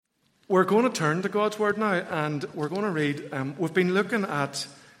We're going to turn to God's Word now, and we're going to read. We've been looking at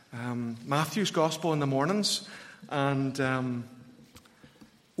Matthew's Gospel in the mornings, and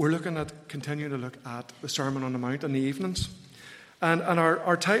we're continuing to look at the Sermon on the Mount in the evenings. And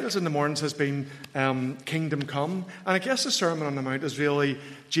our titles in the mornings has been Kingdom Come. And I guess the Sermon on the Mount is really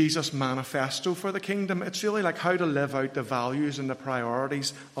Jesus' manifesto for the kingdom. It's really like how to live out the values and the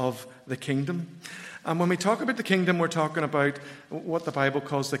priorities of the kingdom. And when we talk about the kingdom, we're talking about what the Bible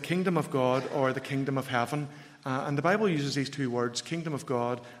calls the kingdom of God or the kingdom of heaven. And the Bible uses these two words, kingdom of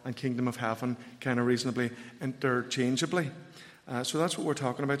God and kingdom of heaven, kind of reasonably interchangeably. So that's what we're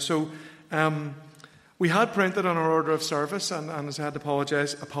talking about. So we had printed on our order of service, and as I had to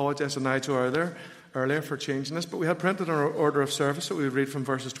apologise to Nigel earlier for changing this, but we had printed on our order of service that we would read from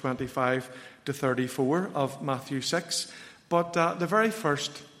verses 25 to 34 of Matthew 6. But the very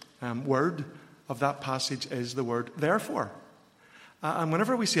first word of that passage is the word therefore. And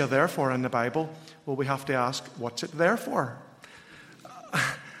whenever we see a therefore in the Bible, well, we have to ask, what's it there for?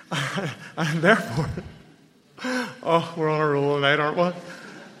 And therefore, oh, we're on a roll tonight, aren't we?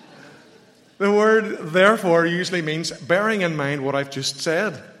 The word therefore usually means bearing in mind what I've just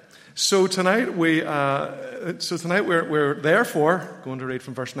said. So tonight we're therefore going to read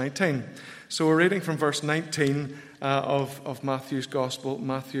from verse 19. So we're reading from verse 19 of Matthew's Gospel,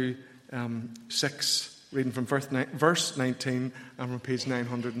 Matthew 6, reading from verse 19 and from page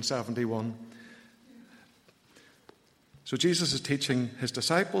 971. So Jesus is teaching his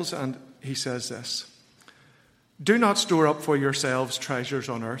disciples, and he says this: "Do not store up for yourselves treasures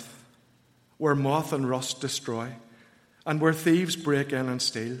on earth, where moth and rust destroy, and where thieves break in and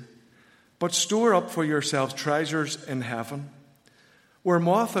steal. But store up for yourselves treasures in heaven, where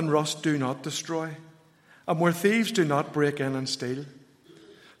moth and rust do not destroy, and where thieves do not break in and steal.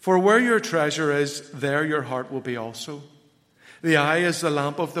 For where your treasure is, there your heart will be also. The eye is the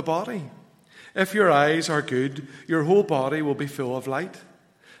lamp of the body. If your eyes are good, your whole body will be full of light.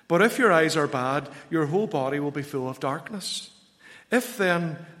 But if your eyes are bad, your whole body will be full of darkness. If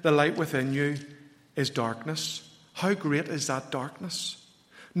then the light within you is darkness, how great is that darkness?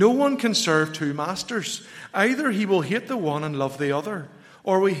 No one can serve two masters. Either he will hate the one and love the other,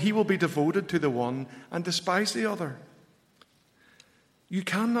 or he will be devoted to the one and despise the other. You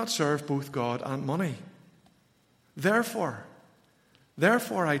cannot serve both God and money. Therefore,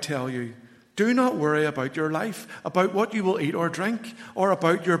 I tell you, do not worry about your life, about what you will eat or drink, or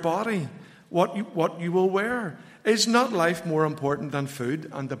about your body, what you will wear. Is not life more important than food,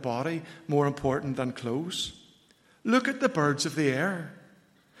 and the body more important than clothes? Look at the birds of the air.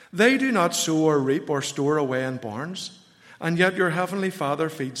 They do not sow or reap or store away in barns, and yet your heavenly Father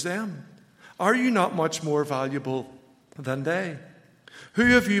feeds them. Are you not much more valuable than they?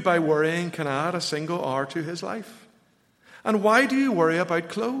 Who of you by worrying can add a single hour to his life? And why do you worry about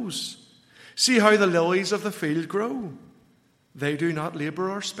clothes? See how the lilies of the field grow. They do not labor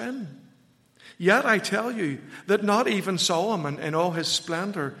or spin. Yet I tell you that not even Solomon in all his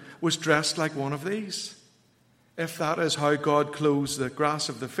splendor was dressed like one of these. If that is how God clothes the grass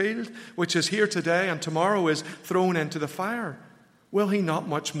of the field, which is here today and tomorrow is thrown into the fire, will he not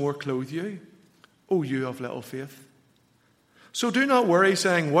much more clothe you, O you of little faith? So do not worry,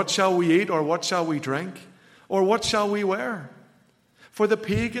 saying, what shall we eat, or what shall we drink, or what shall we wear? For the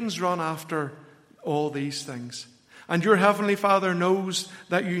pagans run after all these things, and your heavenly Father knows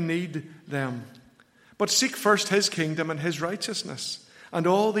that you need them. But seek first his kingdom and his righteousness, and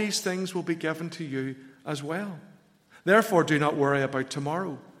all these things will be given to you as well. Therefore do not worry about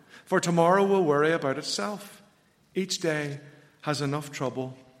tomorrow, for tomorrow will worry about itself. Each day has enough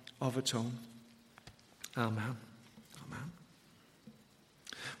trouble of its own." Amen.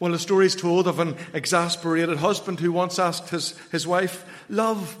 Well, the story is told of an exasperated husband who once asked his wife,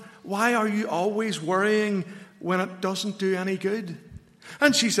 "Love, why are you always worrying when it doesn't do any good?"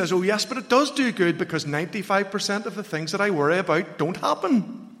 And she says, "Oh yes, but it does do good because 95% of the things that I worry about don't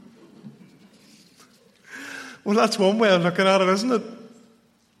happen." Well, that's one way of looking at it, isn't it?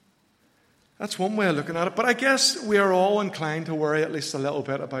 That's one way of looking at it. But I guess we are all inclined to worry at least a little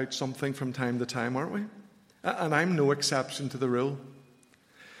bit about something from time to time, aren't we? And I'm no exception to the rule.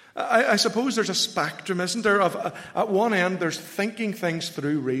 I suppose there's a spectrum, isn't there? At one end, there's thinking things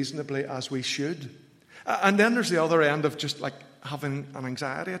through reasonably as we should. And then there's the other end of just like having an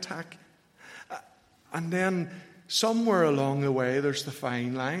anxiety attack. And then somewhere along the way, there's the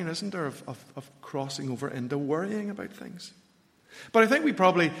fine line, isn't there, of crossing over into worrying about things. But I think we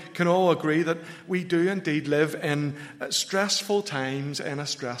probably can all agree that we do indeed live in stressful times in a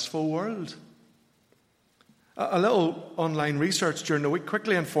stressful world. A little online research during the week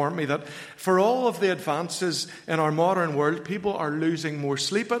quickly informed me that for all of the advances in our modern world, people are losing more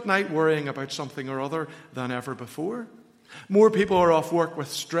sleep at night worrying about something or other than ever before. More people are off work with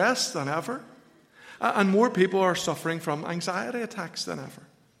stress than ever. And more people are suffering from anxiety attacks than ever.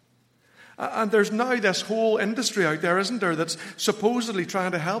 And there's now this whole industry out there, isn't there, that's supposedly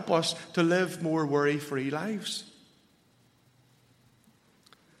trying to help us to live more worry-free lives.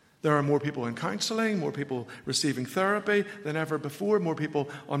 There are more people in counselling, more people receiving therapy than ever before, more people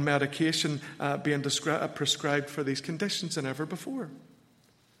on medication being prescribed for these conditions than ever before.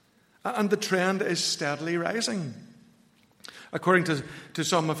 And the trend is steadily rising. According to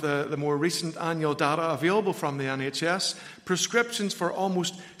some of the more recent annual data available from the NHS, prescriptions for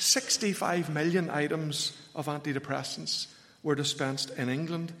almost 65 million items of antidepressants were dispensed in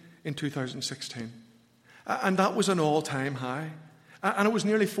England in 2016. And that was an all-time high. And it was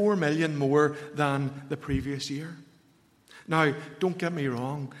nearly 4 million more than the previous year. Now, don't get me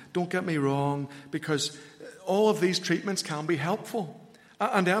wrong, because all of these treatments can be helpful.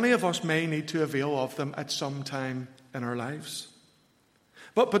 And any of us may need to avail of them at some time in our lives.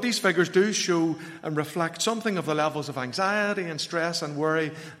 But these figures do show and reflect something of the levels of anxiety and stress and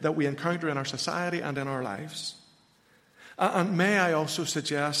worry that we encounter in our society and in our lives. And may I also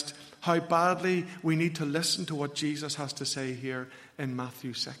suggest how badly we need to listen to what Jesus has to say here in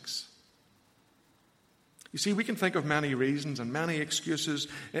Matthew 6. You see, we can think of many reasons and many excuses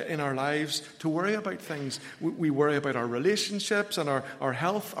in our lives to worry about things. We worry about our relationships and our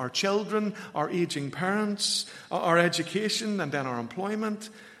health, our children, our aging parents, our education, and then our employment.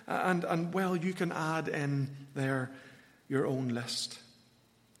 And well, you can add in there your own list.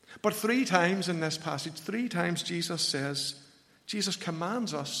 But 3 times in this passage, 3 times Jesus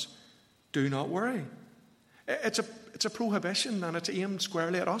commands us, do not worry. It's a prohibition, and it's aimed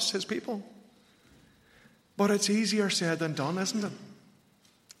squarely at us, his people. But it's easier said than done, isn't it?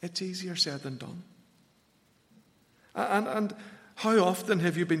 It's easier said than done. And how often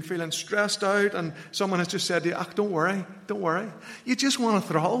have you been feeling stressed out and someone has just said to you, don't worry. You just want to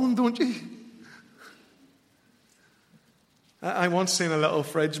throttle them, don't you? I once seen a little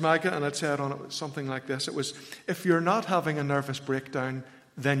fridge magnet and it said on it something like this. It was, if you're not having a nervous breakdown,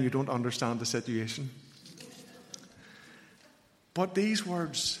 then you don't understand the situation. But these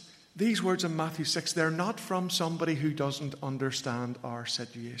words in Matthew 6, they're not from somebody who doesn't understand our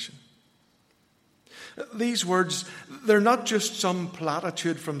situation. These words, they're not just some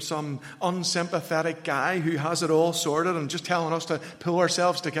platitude from some unsympathetic guy who has it all sorted and just telling us to pull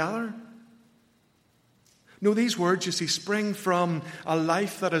ourselves together. No, these words, you see, spring from a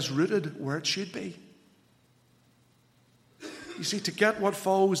life that is rooted where it should be. You see, to get what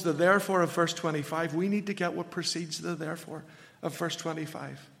follows the therefore of verse 25, we need to get what precedes the therefore of verse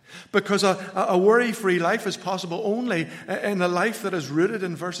 25. Because a worry-free life is possible only in a life that is rooted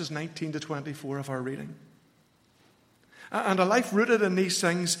in verses 19 to 24 of our reading. And a life rooted in these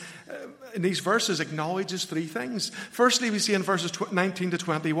things, in these verses, acknowledges 3 things. Firstly, we see in verses 19 to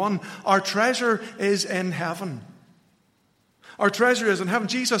 21, our treasure is in heaven. Our treasure is in heaven.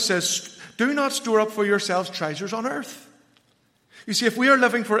 Jesus says, do not store up for yourselves treasures on earth. You see, if we are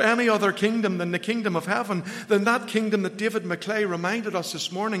living for any other kingdom than the kingdom of heaven, then that kingdom that David Maclay reminded us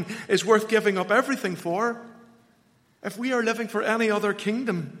this morning is worth giving up everything for. If we are living for any other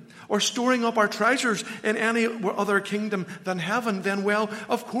kingdom or storing up our treasures in any other kingdom than heaven, then, well,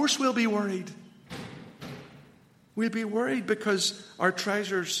 of course we'll be worried. We'll be worried because our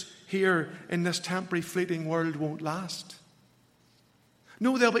treasures here in this temporary, fleeting world won't last.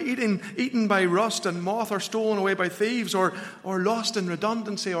 No, they'll be eaten by rust and moth, or stolen away by thieves, or lost in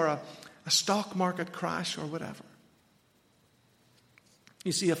redundancy, or a stock market crash, or whatever.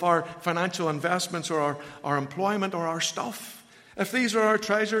 You see, if our financial investments, or our employment, or our stuff, if these are our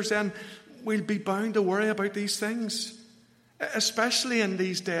treasures, then we'll be bound to worry about these things, especially in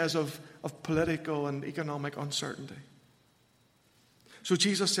these days of political and economic uncertainty. So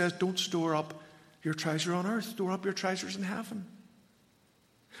Jesus says, don't store up your treasure on earth, store up your treasures in heaven.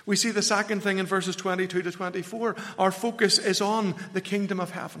 We see the second thing in verses 22 to 24. Our focus is on the kingdom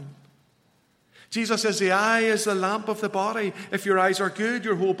of heaven. Jesus says the eye is the lamp of the body. If your eyes are good,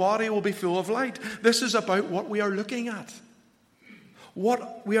 your whole body will be full of light. This is about what we are looking at,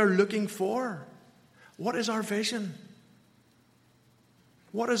 what we are looking for. What is our vision?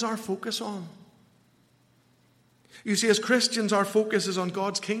 What is our focus on? You see, as Christians, our focus is on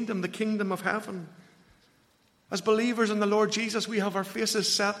God's kingdom, the kingdom of heaven. As believers in the Lord Jesus, we have our faces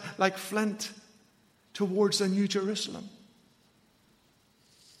set like flint towards the New Jerusalem.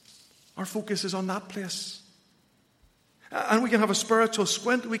 Our focus is on that place. And we can have a spiritual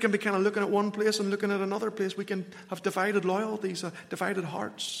squint. We can be kind of looking at one place and looking at another place. We can have divided loyalties, divided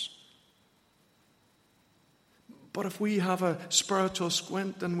hearts. But if we have a spiritual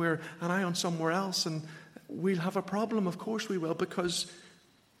squint and we're an eye on somewhere else, and we'll have a problem, of course we will, because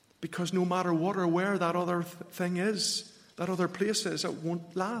no matter what or where that other thing is, that other place is, it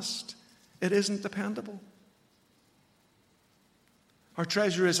won't last. It isn't dependable. Our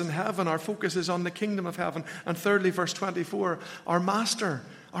treasure is in heaven. Our focus is on the kingdom of heaven. And thirdly, verse 24, our master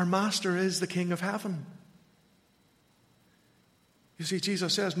is the King of heaven. You see,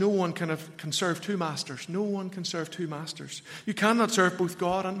 Jesus says no one can serve two masters. No one can serve two masters. You cannot serve both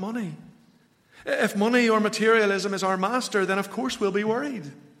God and money. If money or materialism is our master, then of course we'll be worried.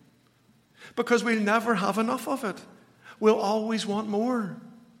 Because we'll never have enough of it. We'll always want more.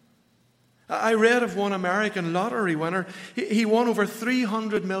 I read of one American lottery winner. He won over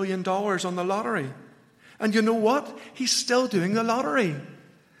 $300 million on the lottery. And you know what? He's still doing the lottery.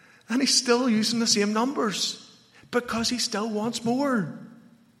 And he's still using the same numbers. Because he still wants more.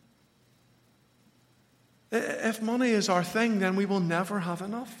 If money is our thing, then we will never have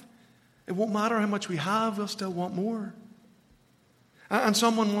enough. It won't matter how much we have, we'll still want more. And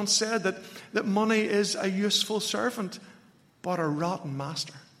someone once said that money is a useful servant, but a rotten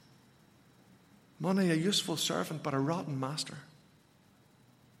master. Money, a useful servant, but a rotten master.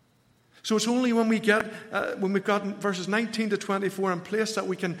 So it's only when we've got verses 19 to 24 in place that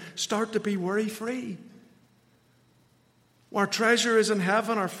we can start to be worry-free. Our treasure is in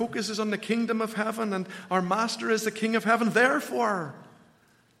heaven, our focus is on the kingdom of heaven, and our master is the King of heaven. Therefore,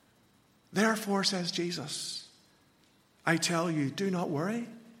 says Jesus, I tell you, do not worry.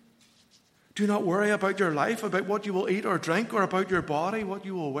 Do not worry about your life, about what you will eat or drink, or about your body, what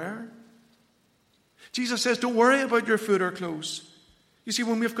you will wear. Jesus says, don't worry about your food or clothes. You see,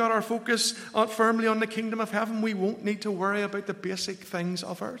 when we've got our focus firmly on the kingdom of heaven, we won't need to worry about the basic things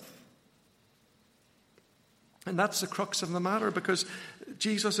of earth. And that's the crux of the matter, because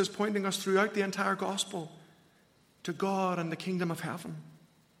Jesus is pointing us throughout the entire gospel to God and the kingdom of heaven.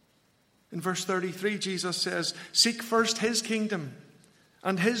 In verse 33, Jesus says, seek first his kingdom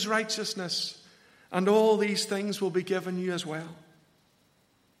and his righteousness, and all these things will be given you as well.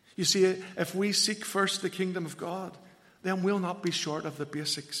 You see, if we seek first the kingdom of God, then we'll not be short of the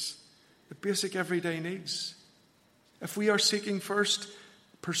basics, the basic everyday needs. If we are seeking first,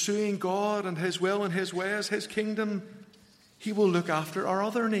 pursuing God and his will and his ways, his kingdom, he will look after our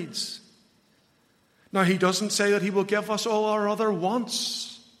other needs. Now, he doesn't say that he will give us all our other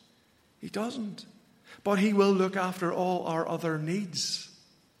wants. He doesn't. But he will look after all our other needs.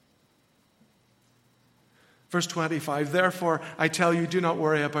 Verse 25, therefore, I tell you, do not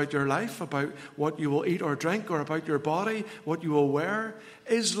worry about your life, about what you will eat or drink, or about your body, what you will wear.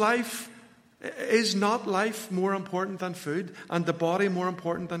 Is not life more important than food, and the body more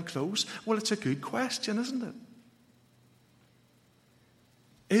important than clothes? Well, it's a good question, isn't it?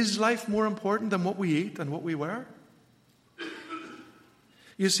 Is life more important than what we eat and what we wear?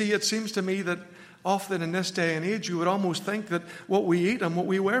 You see, it seems to me that often in this day and age, you would almost think that what we eat and what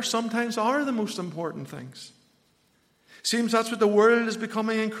we wear sometimes are the most important things. Seems that's what the world is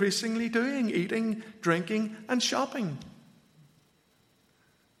becoming increasingly doing, eating, drinking, and shopping.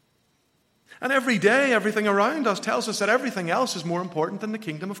 And every day, everything around us tells us that everything else is more important than the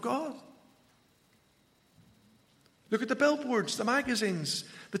kingdom of God. Look at the billboards, the magazines,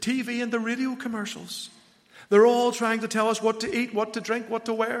 the TV and the radio commercials. They're all trying to tell us what to eat, what to drink, what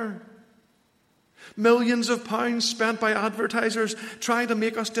to wear. Millions of pounds spent by advertisers trying to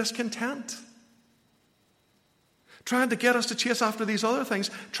make us discontent. Trying to get us to chase after these other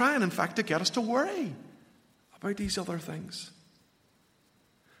things. Trying, in fact, to get us to worry about these other things.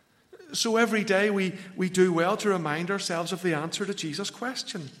 So every day we do well to remind ourselves of the answer to Jesus'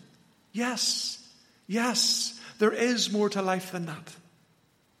 question. Yes, there is more to life than that.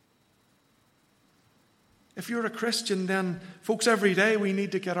 If you're a Christian, then, folks, every day we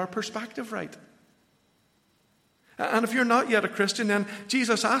need to get our perspective right. And if you're not yet a Christian, then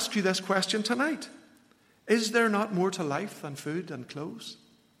Jesus asks you this question tonight. Is there not more to life than food and clothes?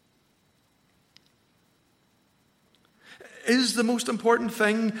 Is the most important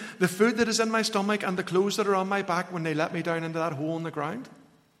thing the food that is in my stomach and the clothes that are on my back when they let me down into that hole in the ground?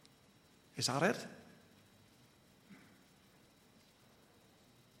 Is that it?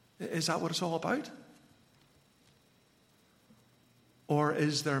 Is that what it's all about? Or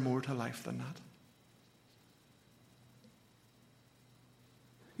is there more to life than that?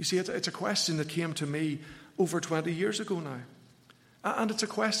 You see, it's a question that came to me over 20 years ago now. And it's a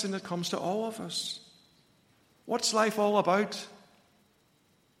question that comes to all of us. What's life all about?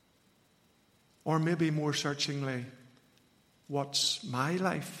 Or maybe more searchingly, what's my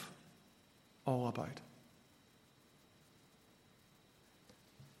life all about?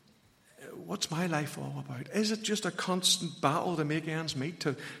 What's my life all about? Is it just a constant battle to make ends meet,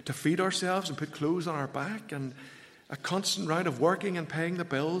 to feed ourselves and put clothes on our back, and a constant round of working and paying the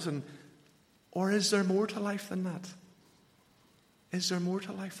bills? Or is there more to life than that? Is there more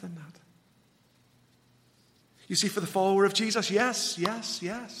to life than that? You see, for the follower of Jesus, yes.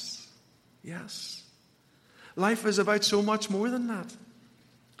 Life is about so much more than that.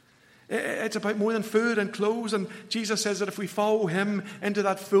 It's about more than food and clothes. And Jesus says that if we follow him into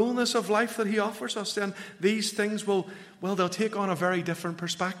that fullness of life that he offers us, then these things they'll take on a very different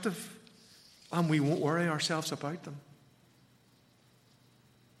perspective. And we won't worry ourselves about them.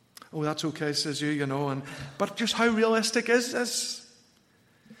 Oh, that's okay, says you know. But just how realistic is this?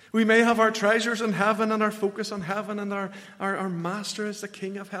 We may have our treasures in heaven and our focus on heaven, and our master is the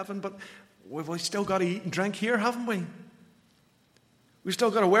King of heaven, but we've still got to eat and drink here, haven't we? We've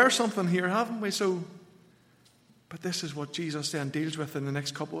still got to wear something here, haven't we? But this is what Jesus then deals with in the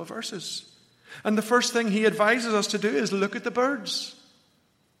next couple of verses. And the first thing he advises us to do is look at the birds.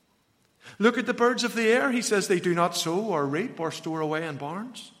 Look at the birds of the air. He says they do not sow or reap or store away in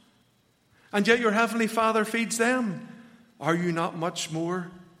barns, and yet your heavenly Father feeds them. Are you not much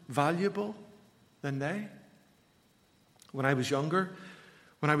more valuable than they? When I was younger,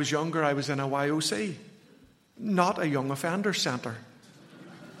 I was in a YOC, not a young offender centre,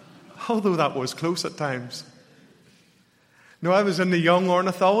 although that was close at times. No, I was in the Young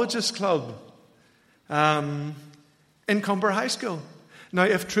Ornithologist Club in Cumber High School. Now,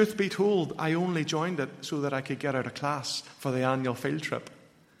 if truth be told, I only joined it so that I could get out of class for the annual field trip.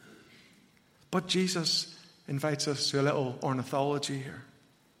 But Jesus invites us to a little ornithology here.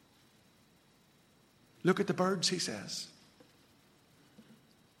 Look at the birds, he says.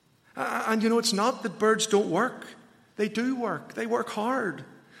 And it's not that birds don't work. They do work. They work hard.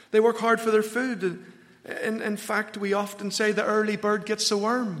 They work hard for their food. In fact, we often say the early bird gets the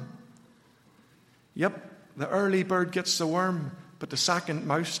worm. Yep, the early bird gets the worm, but the second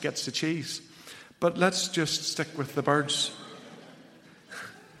mouse gets the cheese. But let's just stick with the birds.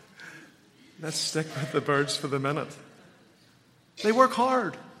 Let's stick with the birds for the minute. They work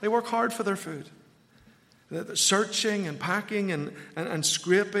hard. They work hard for their food. They're searching and packing and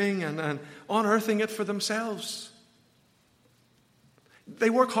scraping and unearthing it for themselves. They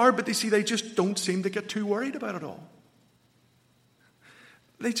work hard, but they just don't seem to get too worried about it all.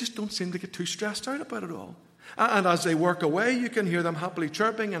 They just don't seem to get too stressed out about it all. And as they work away, you can hear them happily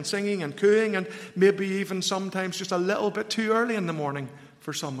chirping and singing and cooing, and maybe even sometimes just a little bit too early in the morning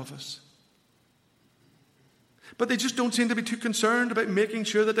for some of us. But they just don't seem to be too concerned about making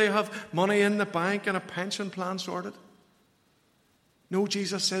sure that they have money in the bank and a pension plan sorted. No,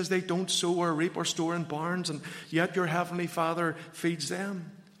 Jesus says they don't sow or reap or store in barns, and yet your heavenly Father feeds them.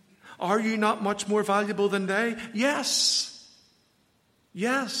 Are you not much more valuable than they? Yes.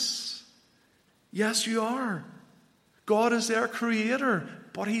 Yes. Yes, you are. God is their creator,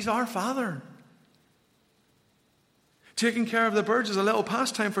 but he's our Father. Taking care of the birds is a little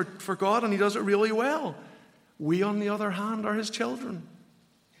pastime for God, and he does it really well. We, on the other hand, are his children.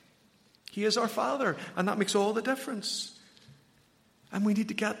 He is our Father, and that makes all the difference. And we need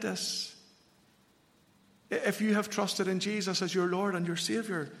to get this. If you have trusted in Jesus as your Lord and your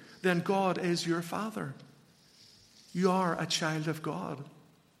Savior, then God is your Father. You are a child of God.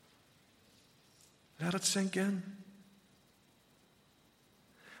 Let it sink in.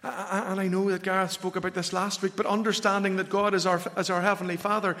 And I know that Gareth spoke about this last week, but understanding that God is our Heavenly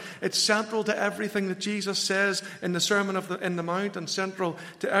Father, it's central to everything that Jesus says in the Sermon in the Mount, and central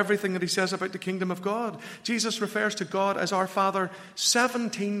to everything that he says about the kingdom of God. Jesus refers to God as our Father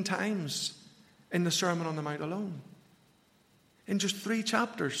 17 times in the Sermon on the Mount alone. In just 3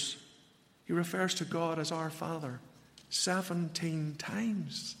 chapters, he refers to God as our Father 17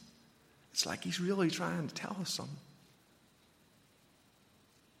 times. It's like he's really trying to tell us something.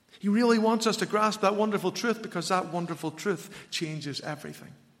 He really wants us to grasp that wonderful truth, because that wonderful truth changes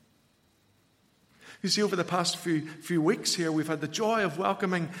everything. You see, over the past few weeks here, we've had the joy of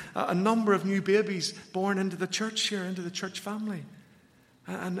welcoming a number of new babies born into the church here, into the church family.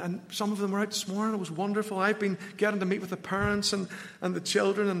 And some of them were out this morning. It was wonderful. I've been getting to meet with the parents and the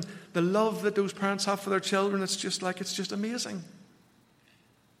children, and the love that those parents have for their children. It's just amazing.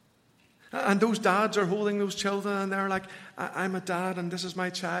 And those dads are holding those children, and they're like, I'm a dad and this is my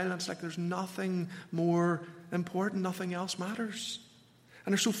child. And it's like there's nothing more important, nothing else matters.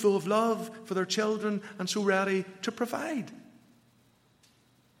 And they're so full of love for their children and so ready to provide.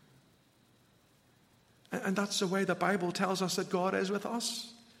 And that's the way the Bible tells us that God is with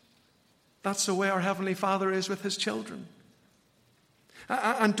us. That's the way our Heavenly Father is with his children.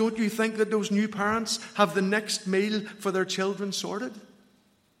 And don't you think that those new parents have the next meal for their children sorted?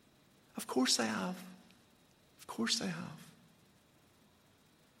 Of course they have. Of course they have.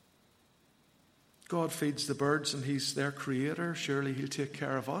 God feeds the birds and He's their creator. Surely He'll take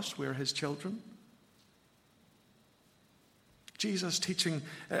care of us. We're His children. Jesus' teaching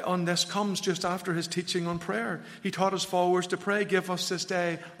on this comes just after His teaching on prayer. He taught His followers to pray, "Give us this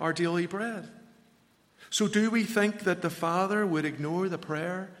day our daily bread." So do we think that the Father would ignore the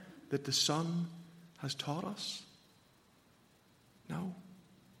prayer that the Son has taught us? No.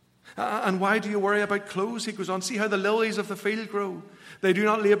 And why do you worry about clothes? He goes on, "See how the lilies of the field grow. They do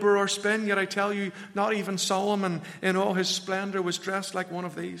not labor or spin, yet I tell you, not even Solomon in all his splendor was dressed like one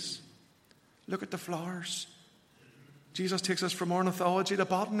of these. Look at the flowers." Jesus takes us from ornithology to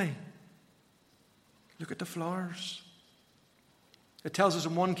botany. Look at the flowers. It tells us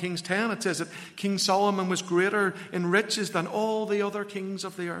in 1 Kings 10, it says that King Solomon was greater in riches than all the other kings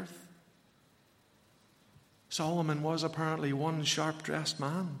of the earth. Solomon was apparently one sharp-dressed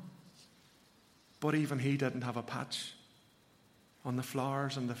man, but even he didn't have a patch on the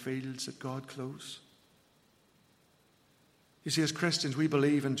flowers and the fields that God clothes. You see, as Christians, we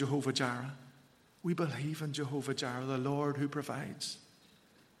believe in Jehovah Jireh. We believe in Jehovah Jireh, the Lord who provides.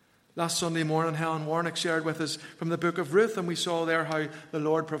 Last Sunday morning, Helen Warnick shared with us from the book of Ruth, and we saw there how the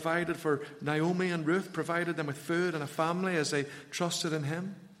Lord provided for Naomi, and Ruth provided them with food and a family as they trusted in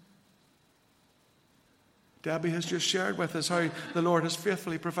Him. Debbie has just shared with us how the Lord has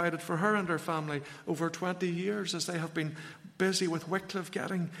faithfully provided for her and her family over 20 years as they have been busy with Wycliffe,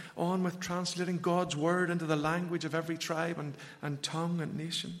 getting on with translating God's word into the language of every tribe and tongue and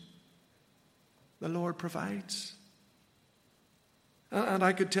nation. The Lord provides. And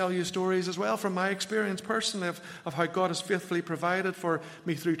I could tell you stories as well from my experience personally of how God has faithfully provided for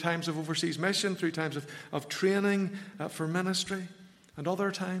me through times of overseas mission, through times of training for ministry, and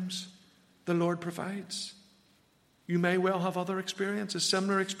other times the Lord provides. You may well have other experiences,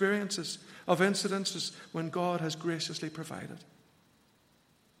 similar experiences of incidences when God has graciously provided.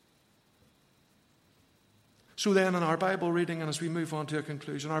 So then in our Bible reading, and as we move on to a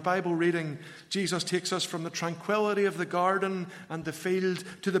conclusion, our Bible reading, Jesus takes us from the tranquility of the garden and the field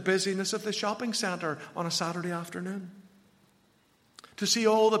to the busyness of the shopping centre on a Saturday afternoon. To see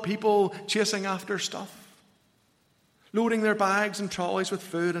all the people chasing after stuff, loading their bags and trolleys with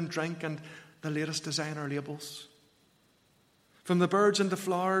food and drink and the latest designer labels. From the birds and the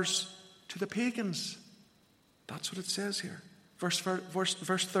flowers to the pagans. That's what it says here. Verse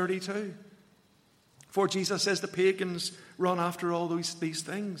 32. For Jesus says the pagans run after all these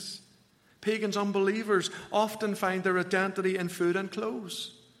things. Pagans, unbelievers, often find their identity in food and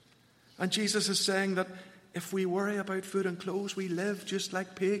clothes. And Jesus is saying that if we worry about food and clothes, we live just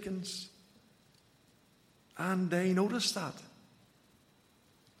like pagans. And they notice that.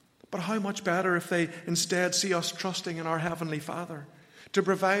 But how much better if they instead see us trusting in our Heavenly Father to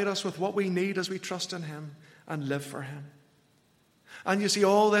provide us with what we need as we trust in Him and live for Him. And you see,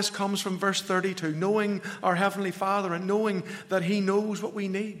 all this comes from verse 32, knowing our Heavenly Father and knowing that He knows what we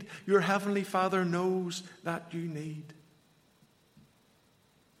need. Your Heavenly Father knows that you need.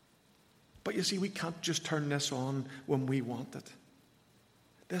 But you see, we can't just turn this on when we want it.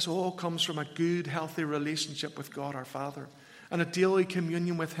 This all comes from a good, healthy relationship with God our Father and a daily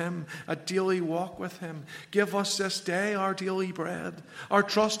communion with Him, a daily walk with Him. Give us this day our daily bread. Our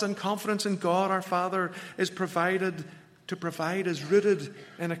trust and confidence in God our Father is is rooted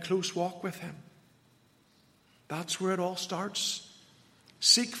in a close walk with Him. That's where it all starts.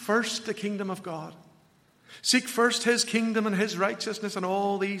 Seek first the kingdom of God. Seek first His kingdom and His righteousness, and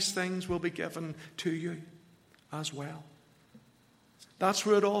all these things will be given to you as well. That's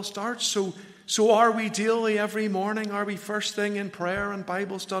where it all starts. So are we daily, every morning? Are we first thing in prayer and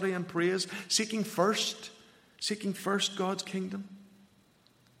Bible study and praise, seeking first God's kingdom?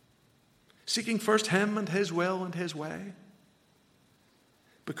 Seeking first Him and His will and His way?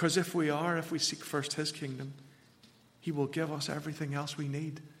 Because if we seek first His kingdom, He will give us everything else we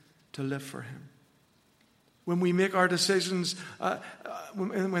need to live for Him. When we make our decisions,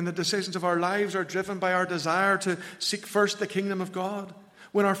 when the decisions of our lives are driven by our desire to seek first the kingdom of God,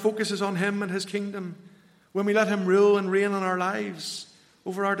 when our focus is on Him and His kingdom, when we let Him rule and reign in our lives,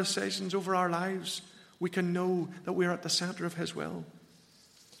 over our decisions, over our lives, we can know that we are at the center of His will.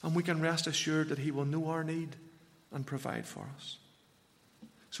 And we can rest assured that He will know our need and provide for us.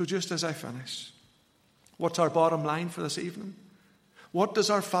 So just as I finish, what's our bottom line for this evening? What does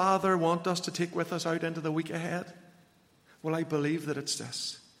our Father want us to take with us out into the week ahead? Well, I believe that it's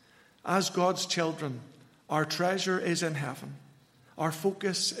this. As God's children, our treasure is in heaven. Our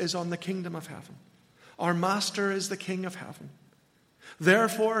focus is on the kingdom of heaven. Our Master is the King of heaven.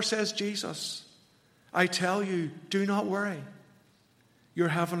 Therefore, says Jesus, I tell you, do not worry. Your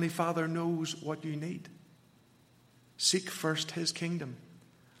heavenly Father knows what you need. Seek first his kingdom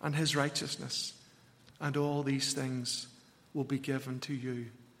and his righteousness, and all these things will be given to you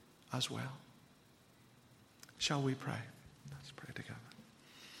as well. Shall we pray? Let's pray together.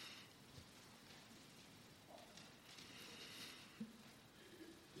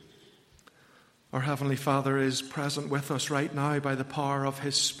 Our Heavenly Father is present with us right now by the power of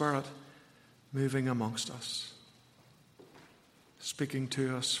his Spirit moving amongst us, speaking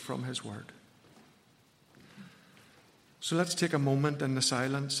to us from his word. So let's take a moment in the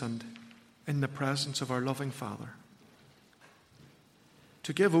silence and in the presence of our loving Father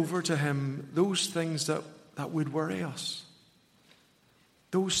to give over to him those things that would worry us,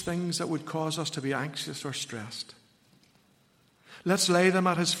 those things that would cause us to be anxious or stressed. Let's lay them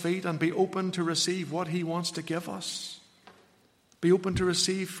at his feet and be open to receive what he wants to give us. Be open to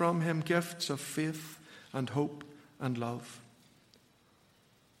receive from him gifts of faith and hope and love.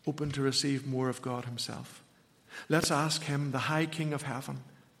 Open to receive more of God himself. Let's ask him, the high King of heaven,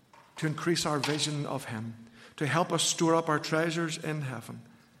 to increase our vision of him, to help us store up our treasures in heaven,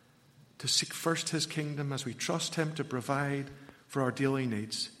 to seek first his kingdom as we trust him to provide for our daily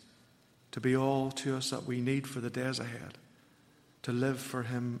needs, to be all to us that we need for the days ahead, to live for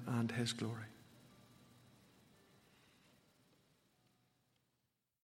him and his glory.